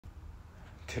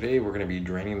Today we're going to be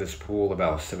draining this pool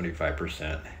about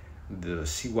 75%. The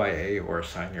CYA, or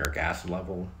cyanuric acid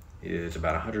level, is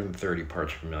about 130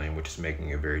 parts per million, which is making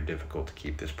it very difficult to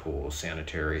keep this pool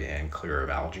sanitary and clear of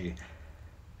algae.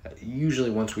 Usually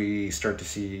once we start to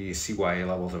see CYA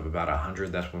levels of about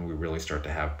 100, that's when we really start to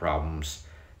have problems.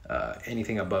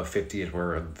 Anything above 50 is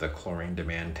where the chlorine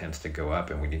demand tends to go up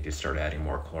and we need to start adding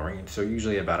more chlorine. So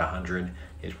usually about 100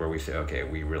 is where we say, okay,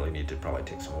 we really need to probably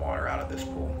take some water out of this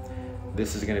pool.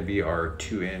 This is going to be our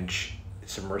 2-inch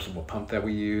submersible pump that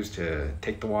we use to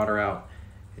take the water out,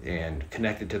 and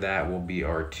connected to that will be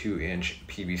our 2-inch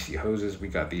PVC hoses. We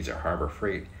got these at Harbor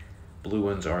Freight. Blue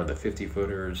ones are the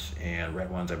 50-footers and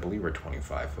red ones I believe are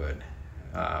 25-foot.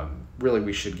 Really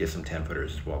we should get some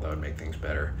 10-footers as well. That would make things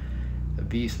better.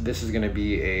 This is going to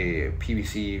be a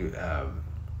PVC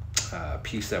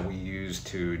piece that we use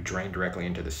to drain directly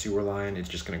into the sewer line. It's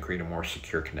just going to create a more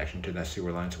secure connection to that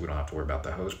sewer line, so we don't have to worry about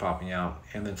the hose popping out,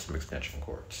 and then some extension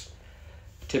cords.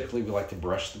 Typically we like to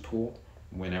brush the pool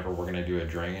whenever we're going to do a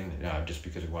drain, just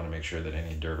because we want to make sure that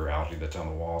any dirt or algae that's on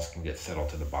the walls can get settled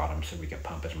to the bottom, so we can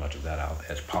pump as much of that out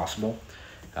as possible.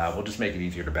 We'll just make it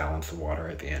easier to balance the water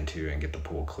at the end too and get the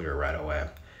pool clear right away.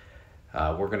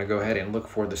 We're going to go ahead and look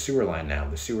for the sewer line now.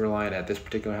 The sewer line at this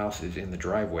particular house is in the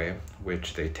driveway,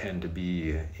 which they tend to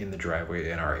be in the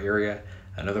driveway in our area.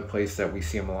 Another place that we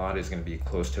see them a lot is going to be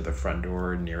close to the front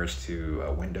door, nearest to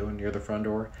a window near the front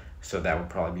door. So that would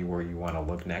probably be where you want to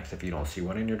look next if you don't see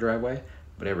one in your driveway,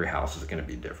 but every house is going to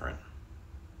be different.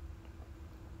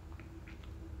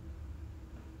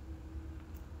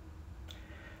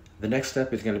 The next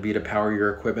step is going to be to power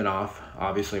your equipment off.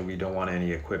 Obviously, we don't want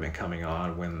any equipment coming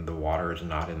on when the water is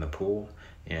not in the pool,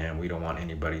 and we don't want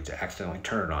anybody to accidentally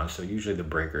turn it on. So usually the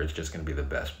breaker is just going to be the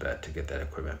best bet to get that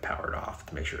equipment powered off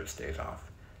to make sure it stays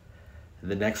off.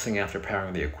 The next thing after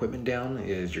powering the equipment down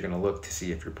is you're going to look to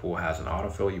see if your pool has an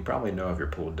autofill. You probably know if your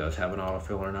pool does have an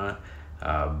autofill or not,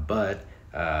 but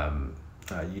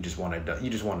you just want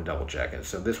to double check it.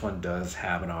 So this one does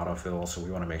have an autofill, so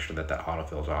we want to make sure that that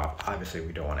autofill is off. Obviously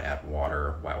we don't want to add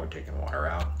water while we're taking water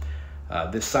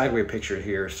out. This sideway picture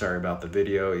here, sorry about the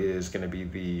video, is going to be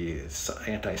the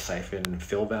anti-siphon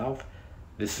fill valve.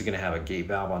 This is going to have a gate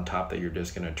valve on top that you're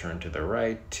just going to turn to the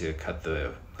right to cut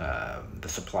the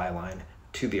supply line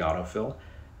to the autofill.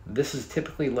 This is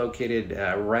typically located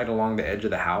right along the edge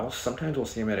of the house. Sometimes we'll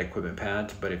see them at equipment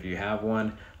pads, but if you have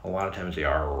one, a lot of times they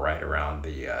are right around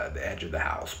the edge of the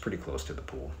house, pretty close to the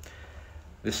pool.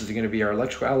 This is going to be our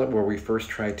electrical outlet where we first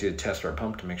try to test our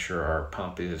pump to make sure our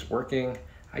pump is working.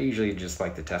 I usually just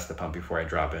like to test the pump before I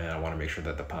drop it in. I want to make sure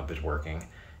that the pump is working.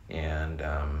 And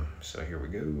so here we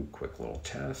go, quick little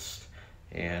test.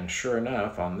 And sure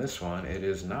enough, on this one, it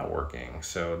is not working.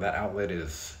 So that outlet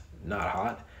is not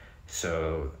hot.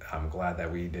 So I'm glad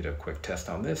that we did a quick test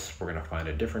on this. We're going to find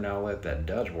a different outlet that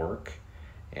does work,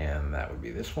 and that would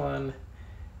be this one.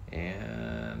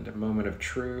 And a moment of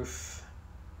truth,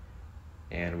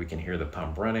 and we can hear the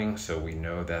pump running, so we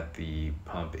know that the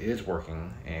pump is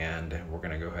working, and we're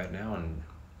going to go ahead now and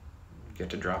get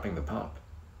to dropping the pump.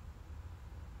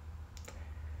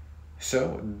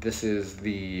 So this is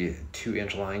the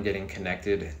 2-inch line getting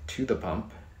connected to the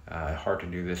pump. Hard to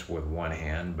do this with one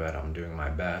hand, but I'm doing my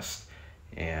best.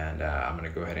 And I'm going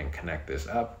to go ahead and connect this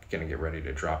up. Going to get ready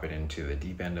to drop it into the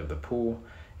deep end of the pool,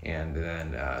 and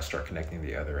then start connecting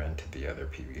the other end to the other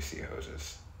PVC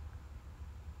hoses.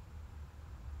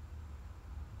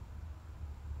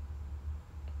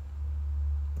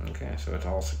 Okay, so it's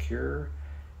all secure.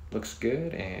 Looks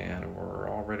good, and we're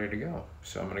all ready to go.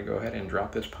 So I'm going to go ahead and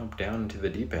drop this pump down into the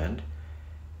deep end.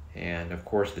 And of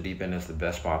course the deep end is the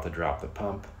best spot to drop the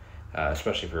pump,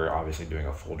 especially if you're obviously doing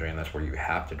a full drain. That's where you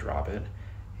have to drop it.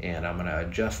 And I'm going to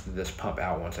adjust this pump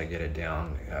out once I get it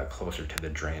down closer to the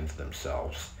drains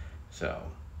themselves. So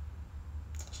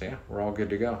yeah, we're all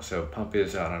good to go. So pump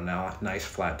is on a nice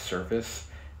flat surface.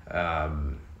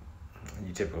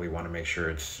 You typically want to make sure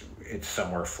it's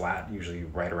somewhere flat. Usually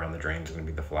right around the drain is going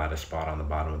to be the flattest spot on the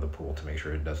bottom of the pool to make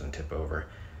sure it doesn't tip over.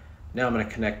 Now I'm going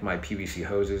to connect my PVC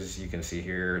hoses. You can see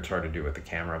here, it's hard to do with the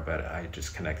camera, but I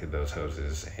just connected those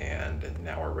hoses, and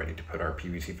now we're ready to put our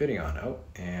PVC fitting on. Oh,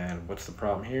 and what's the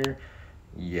problem here?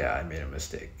 Yeah, I made a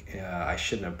mistake. I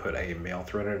shouldn't have put a male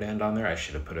threaded end on there. I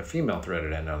should have put a female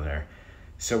threaded end on there.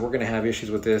 So we're going to have issues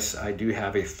with this. I do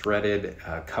have a threaded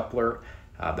coupler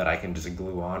that I can just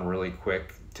glue on really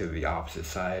quick to the opposite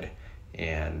side,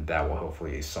 and that will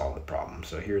hopefully solve the problem.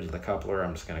 So here's the coupler.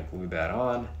 I'm just going to glue that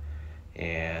on,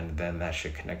 and then that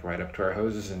should connect right up to our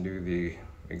hoses and do the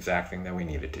exact thing that we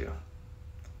need it to.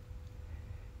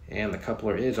 And the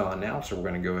coupler is on now, so we're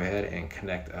going to go ahead and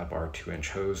connect up our 2-inch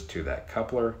hose to that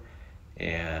coupler.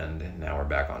 And now we're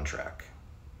back on track.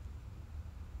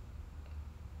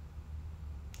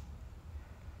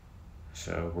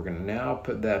 So we're gonna now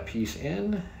put that piece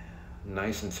in,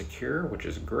 nice and secure, which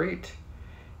is great.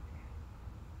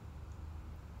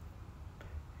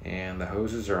 And the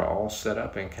hoses are all set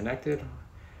up and connected.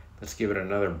 Let's give it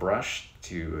another brush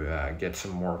to get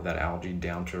some more of that algae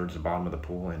down towards the bottom of the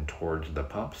pool and towards the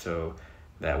pump, so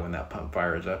that when that pump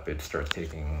fires up, it starts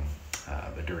taking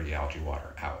the dirty algae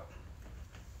water out.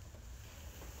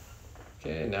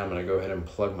 Okay, now I'm gonna go ahead and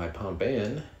plug my pump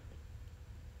in.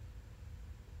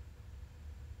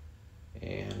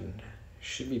 And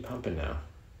should be pumping now.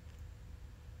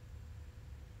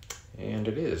 And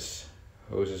it is.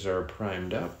 Hoses are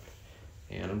primed up.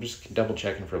 And I'm just double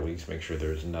checking for leaks, make sure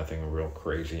there's nothing real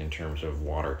crazy in terms of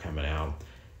water coming out.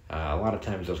 A lot of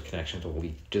times those connections will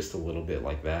leak just a little bit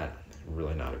like that.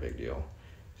 Really not a big deal.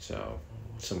 So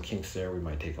some kinks there, we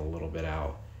might take a little bit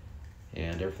out.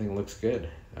 And everything looks good.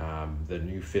 The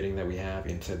new fitting that we have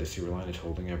inside the sewer line is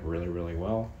holding up really, really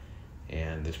well.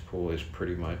 And this pool is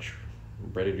pretty much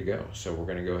ready to go. So we're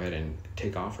gonna go ahead and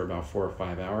take off for about 4 or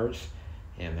 5 hours,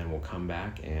 and then we'll come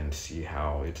back and see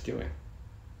how it's doing.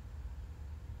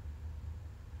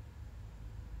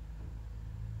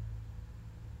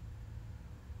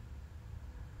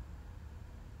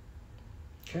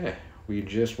 Okay, we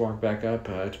just walked back up.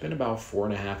 It's been about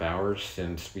 4.5 hours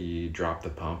since we dropped the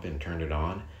pump and turned it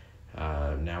on.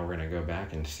 Now we're gonna go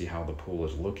back and see how the pool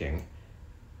is looking.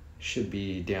 Should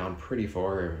be down pretty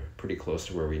far, pretty close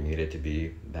to where we need it to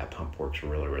be. That pump works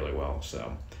really, really well.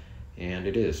 So, and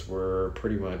it is. We're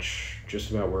pretty much just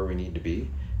about where we need to be.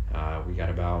 We got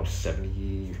about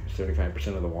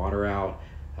 75% of the water out.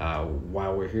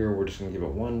 While we're here, we're just gonna give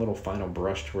it one little final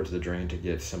brush towards the drain to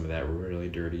get some of that really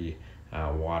dirty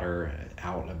water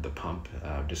out of the pump.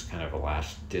 Just kind of a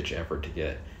last ditch effort to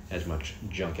get as much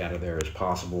junk out of there as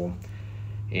possible.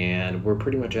 And we're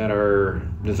pretty much at our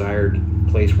desired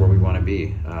place where we want to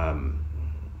be.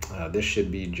 This should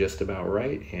be just about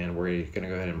right, and we're going to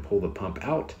go ahead and pull the pump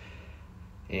out,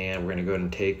 and we're going to go ahead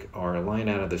and take our line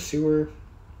out of the sewer.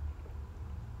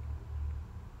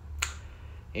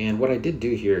 And what I did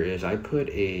do here is I put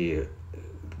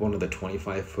one of the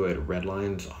 25-foot red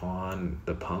lines on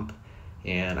the pump,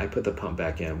 and I put the pump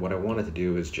back in. What I wanted to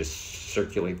do is just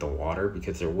circulate the water,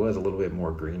 because there was a little bit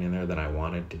more green in there than I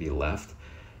wanted to be left.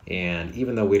 And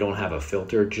even though we don't have a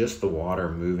filter, just the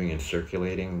water moving and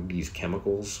circulating these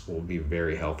chemicals will be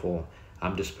very helpful.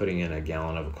 I'm just putting in a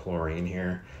gallon of chlorine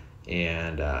here.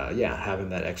 And yeah, having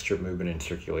that extra movement and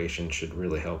circulation should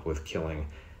really help with killing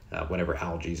whatever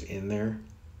algae's in there.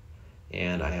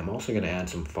 And I am also going to add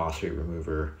some phosphate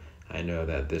remover. I know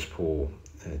that this pool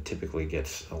typically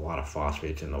gets a lot of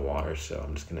phosphates in the water, so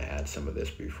I'm just going to add some of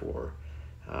this before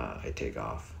I take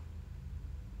off.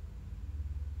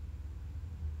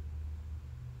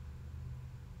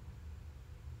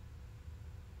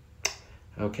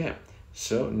 Okay,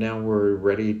 so now we're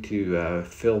ready to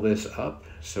fill this up.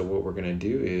 So what we're gonna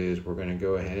do is we're gonna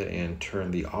go ahead and turn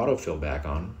the autofill back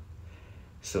on.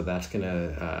 So that's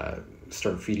gonna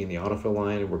start feeding the autofill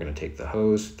line. We're gonna take the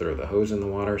hose, throw the hose in the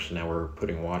water. So now we're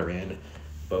putting water in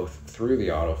both through the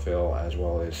autofill as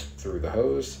well as through the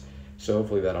hose. So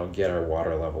hopefully that'll get our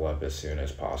water level up as soon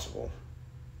as possible.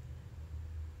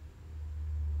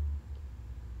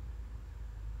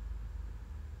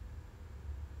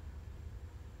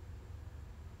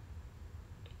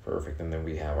 Perfect, and then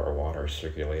we have our water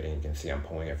circulating. You can see I'm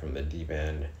pulling it from the deep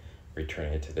end,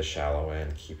 returning it to the shallow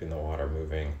end, keeping the water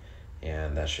moving,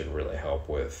 and that should really help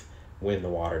with when the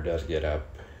water does get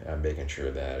up, making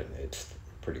sure that it's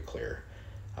pretty clear.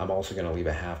 I'm also going to leave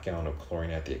a half gallon of chlorine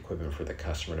at the equipment for the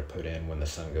customer to put in when the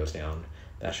sun goes down.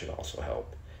 That should also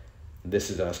help. This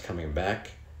is us coming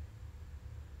back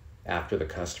after the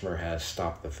customer has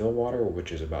stopped the fill water,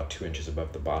 which is about 2 inches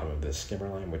above the bottom of this skimmer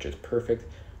line, which is perfect.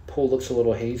 Pool looks a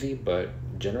little hazy, but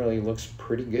generally looks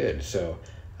pretty good. So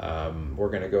we're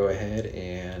going to go ahead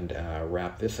and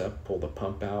wrap this up, pull the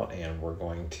pump out, and we're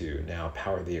going to now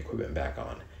power the equipment back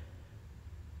on.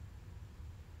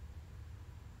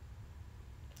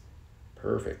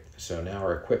 Perfect. So now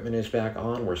our equipment is back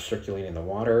on. We're circulating the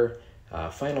water.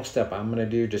 Final step I'm going to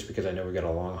do, just because I know we got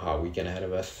a long hot weekend ahead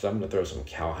of us, so I'm going to throw some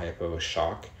Cal Hypo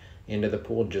shock into the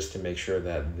pool just to make sure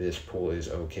that this pool is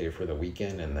okay for the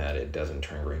weekend and that it doesn't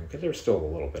turn green, because there's still a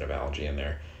little bit of algae in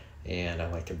there. And I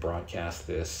like to broadcast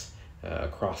this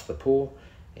across the pool,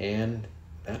 and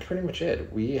that's pretty much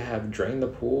it. We have drained the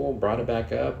pool, brought it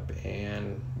back up,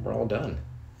 and we're all done.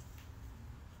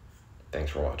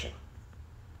 Thanks for watching.